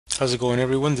How's it going,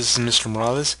 everyone? This is Mr.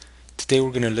 Morales. Today we're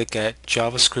going to look at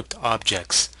JavaScript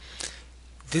Objects.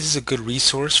 This is a good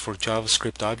resource for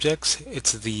JavaScript Objects.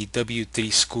 It's the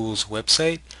W3 Schools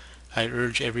website. I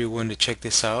urge everyone to check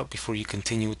this out before you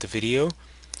continue with the video.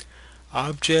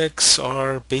 Objects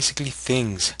are basically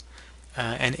things,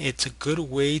 and it's a good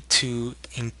way to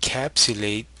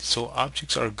encapsulate. So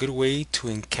objects are a good way to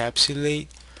encapsulate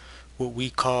what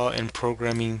we call in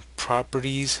programming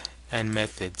properties and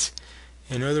methods.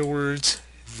 In other words,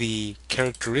 the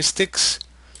characteristics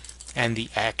and the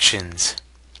actions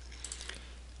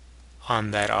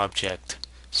on that object.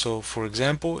 So for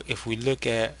example, if we look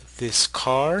at this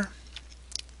car,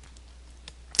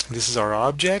 this is our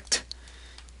object.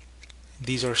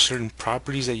 These are certain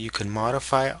properties that you can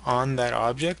modify on that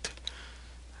object.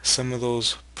 Some of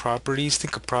those properties,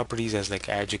 think of properties as like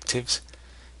adjectives.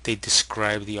 They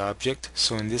describe the object.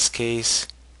 So in this case,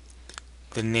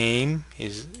 the name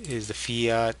is the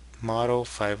Fiat model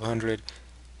 500,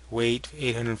 weight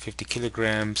 850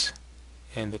 kilograms,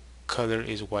 and the color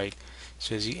is white.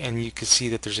 So and you can see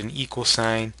that there's an equal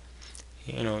sign,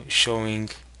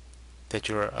 showing that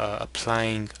you're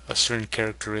applying a certain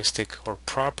characteristic or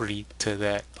property to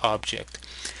that object.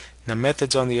 Now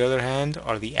methods, on the other hand,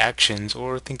 are the actions,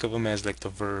 or think of them as like the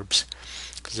verbs,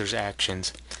 because there's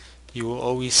actions. You will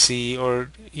always see,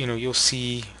 or you'll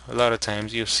see a lot of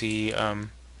times, you'll see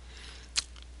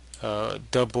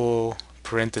double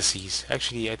parentheses.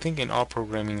 Actually, I think in all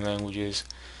programming languages,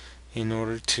 in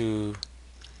order to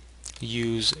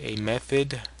use a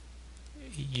method,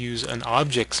 use an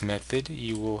objects method,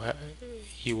 you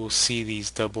will see these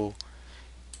double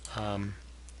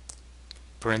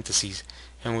parentheses.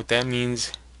 And what that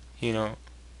means, and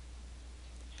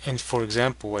for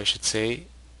example, I should say,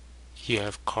 you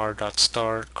have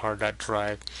car.start,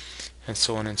 car.drive, and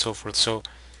so on and so forth. So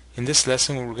in this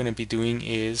lesson, what we're going to be doing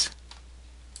is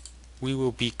we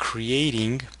will be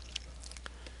creating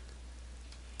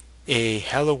a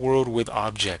hello world with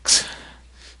objects.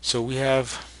 So we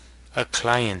have a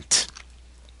client,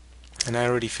 and I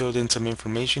already filled in some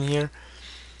information here,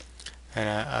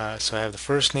 and so I have the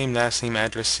first name, last name,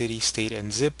 address, city, state,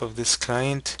 and zip of this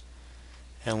client.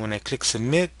 And when I click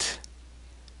submit,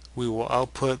 we will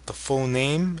output the full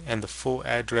name and the full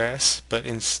address, but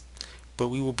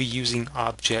we will be using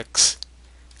objects.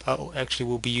 Actually,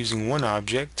 we'll be using one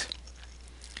object,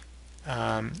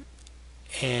 and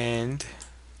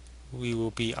we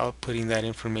will be outputting that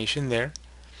information there.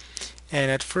 And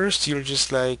at first you're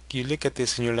just like, you look at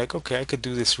this and you're like, okay, I could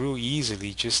do this real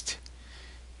easily just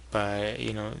by,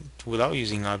 without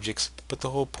using objects. But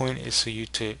the whole point is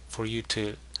for you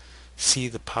to see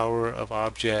the power of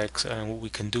objects and what we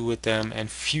can do with them, and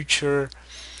future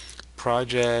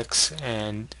projects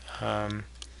and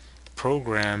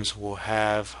programs will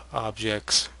have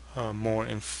objects more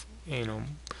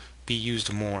be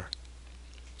used more.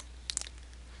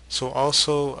 So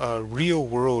also real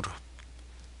world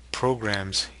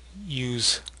programs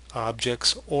use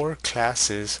objects or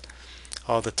classes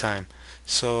all the time.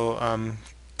 So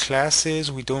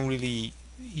classes, we don't really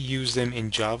use them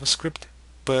in JavaScript,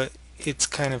 but it's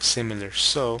kind of similar.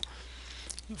 So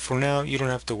for now, you don't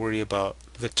have to worry about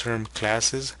the term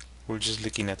classes. We're just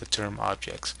looking at the term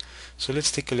objects. So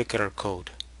let's take a look at our code.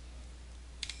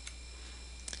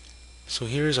 So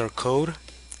here's our code,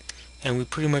 and we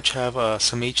pretty much have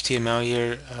some HTML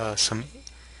here, some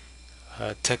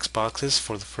text boxes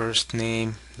for the first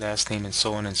name, last name, and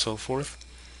so on and so forth.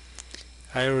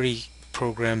 I already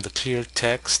programmed the clear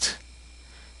text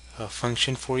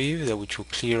function for you, which will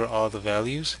clear all the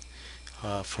values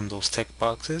from those text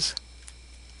boxes.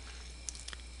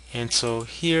 And so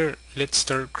here, let's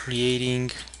start creating,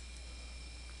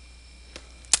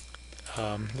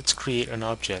 let's create an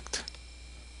object.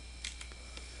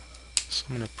 So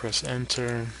I'm going to press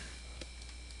enter.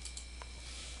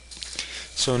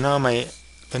 So now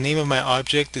the name of my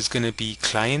object is going to be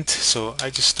client. So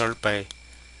I just start by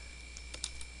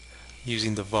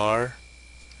using the var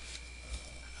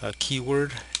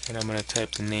keyword, and I'm going to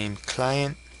type the name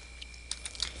client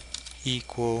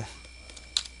equal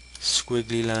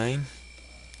squiggly line,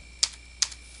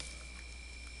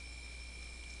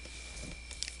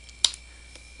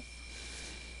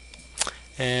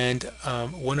 and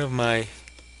one of my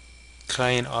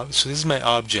client so this is my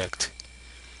object.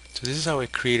 So this is how I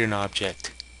create an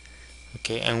object.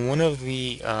 Okay, and one of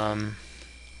the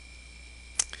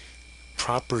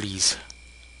properties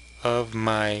of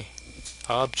my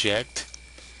object,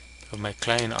 of my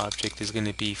client object, is going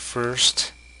to be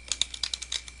first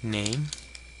name,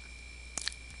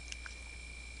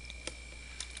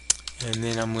 and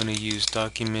then I'm going to use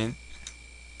document.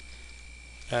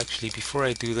 Actually, before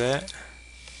I do that,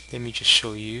 let me just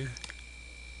show you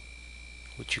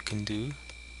what you can do.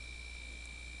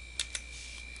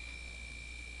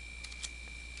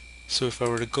 So if I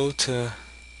were to go to,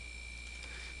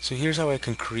 so here's how I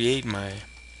can create my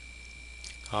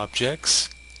objects.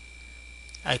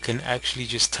 I can actually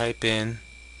just type in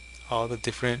all the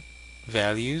different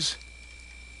values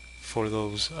for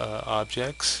those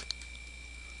objects.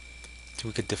 So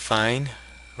we could define,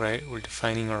 right? We're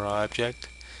defining our object.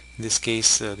 In this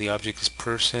case, the object is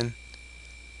person,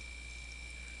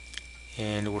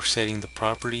 and we're setting the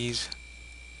properties,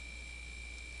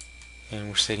 and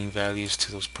we're setting values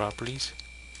to those properties.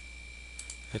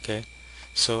 Okay,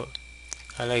 so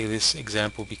I like this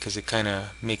example because it kind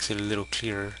of makes it a little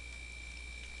clearer.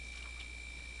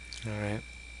 Alright.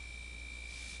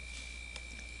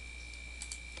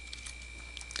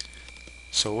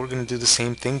 So we're going to do the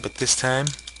same thing, but this time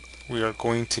we are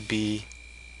going to be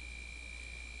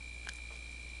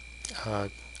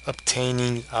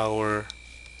obtaining our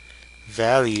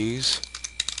values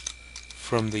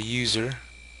from the user.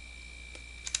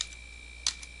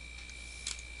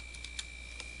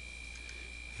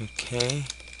 Okay,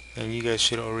 and you guys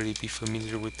should already be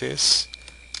familiar with this.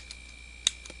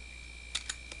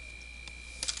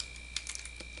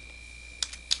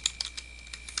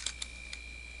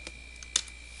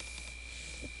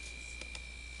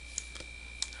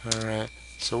 Alright,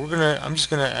 so I'm just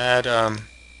gonna add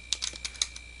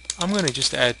I'm gonna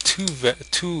just add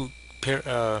two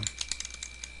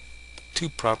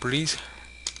properties,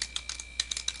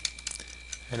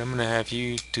 and I'm gonna have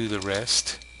you do the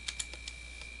rest.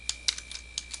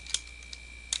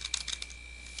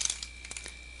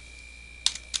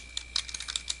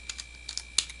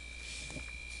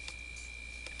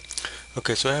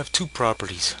 Okay, so I have two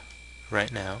properties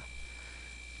right now,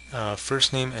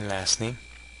 first name and last name.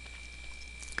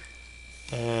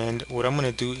 And what I'm going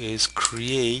to do is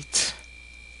create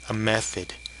a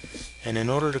method. And in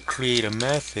order to create a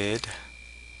method,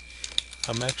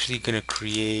 I'm actually going to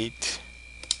create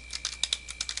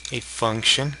a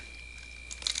function.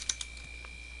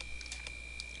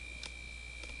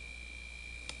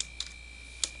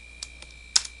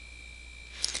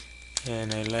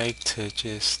 And I like to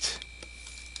just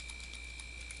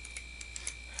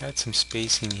add some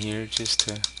spacing here just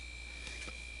to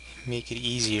make it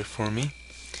easier for me.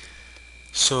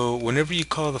 So whenever you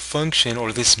call the function,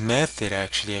 or this method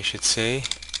actually I should say,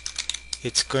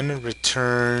 it's gonna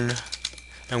return,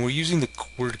 and we're using the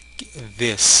word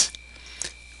this,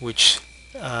 which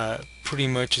pretty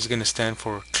much is gonna stand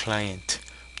for client,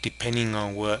 depending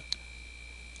on what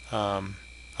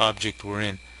object we're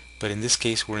in. But in this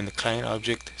case we're in the client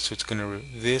object, so it's gonna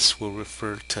this will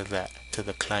refer to that, to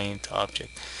the client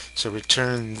object. So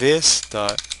return this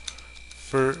dot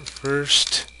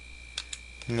first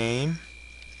name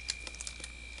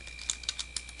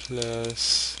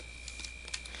plus,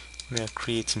 I'm going to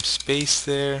create some space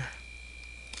there,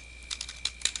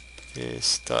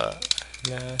 this dot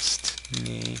last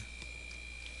name.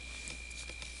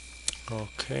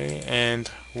 Okay, and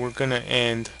we're going to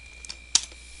end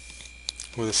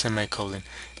with a semicolon.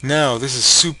 Now this is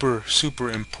super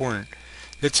important.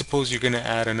 Let's suppose you're going to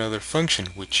add another function,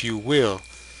 which you will.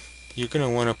 You're going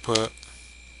to want to put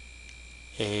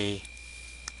a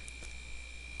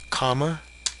comma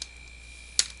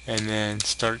and then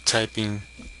start typing,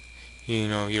 you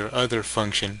know, your other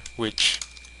function, which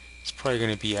is probably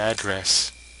going to be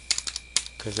address,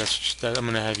 because that I'm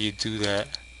going to have you do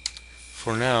that.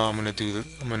 For now I'm going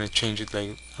to change it,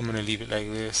 like I'm going to leave it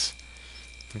like this.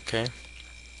 Okay,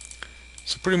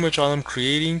 so pretty much all I'm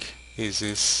creating is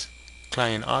this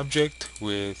client object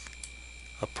with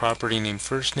a property name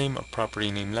first name, a property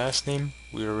name last name.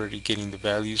 We're already getting the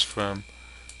values from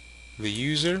the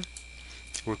user.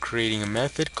 We're creating a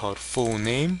method called full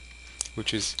name,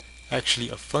 which is actually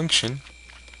a function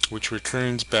which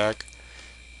returns back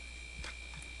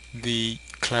the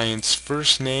client's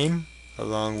first name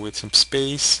along with some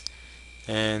space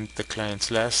and the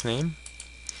client's last name.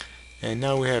 And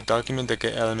now we have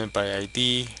document.getElement by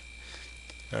ID.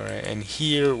 Alright, and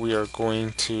here we are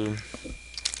going to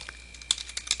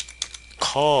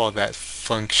call that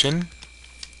function,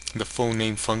 the full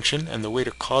name function, and the way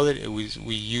to call it is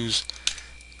we use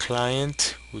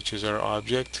client, which is our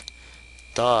object,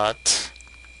 dot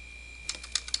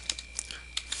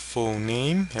full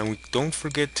name, and we don't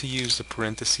forget to use the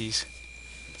parentheses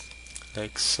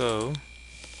like so.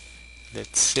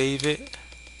 Let's save it.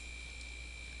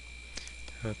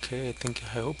 Okay, I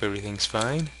hope everything's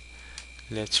fine.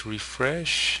 Let's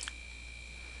refresh.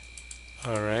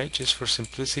 Alright, just for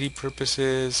simplicity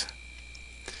purposes,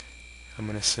 I'm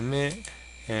gonna submit,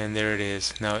 and there it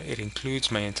is. Now it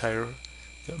includes my entire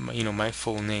my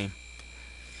full name.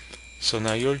 So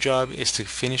now your job is to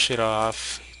finish it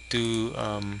off, do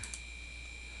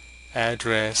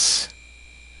address,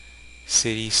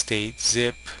 city, state,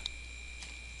 zip,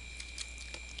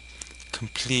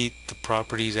 complete the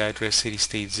properties address, city,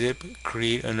 state, zip,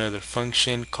 create another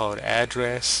function called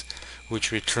address,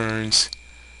 which returns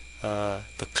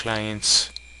the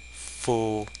client's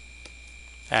full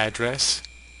address,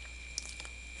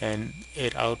 and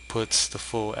it outputs the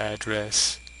full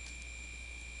address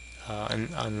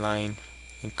on line,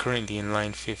 and currently in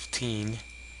line 15,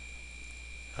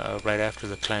 right after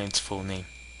the client's full name.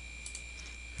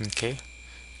 Okay,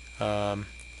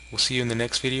 we'll see you in the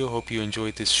next video. Hope you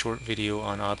enjoyed this short video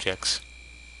on objects.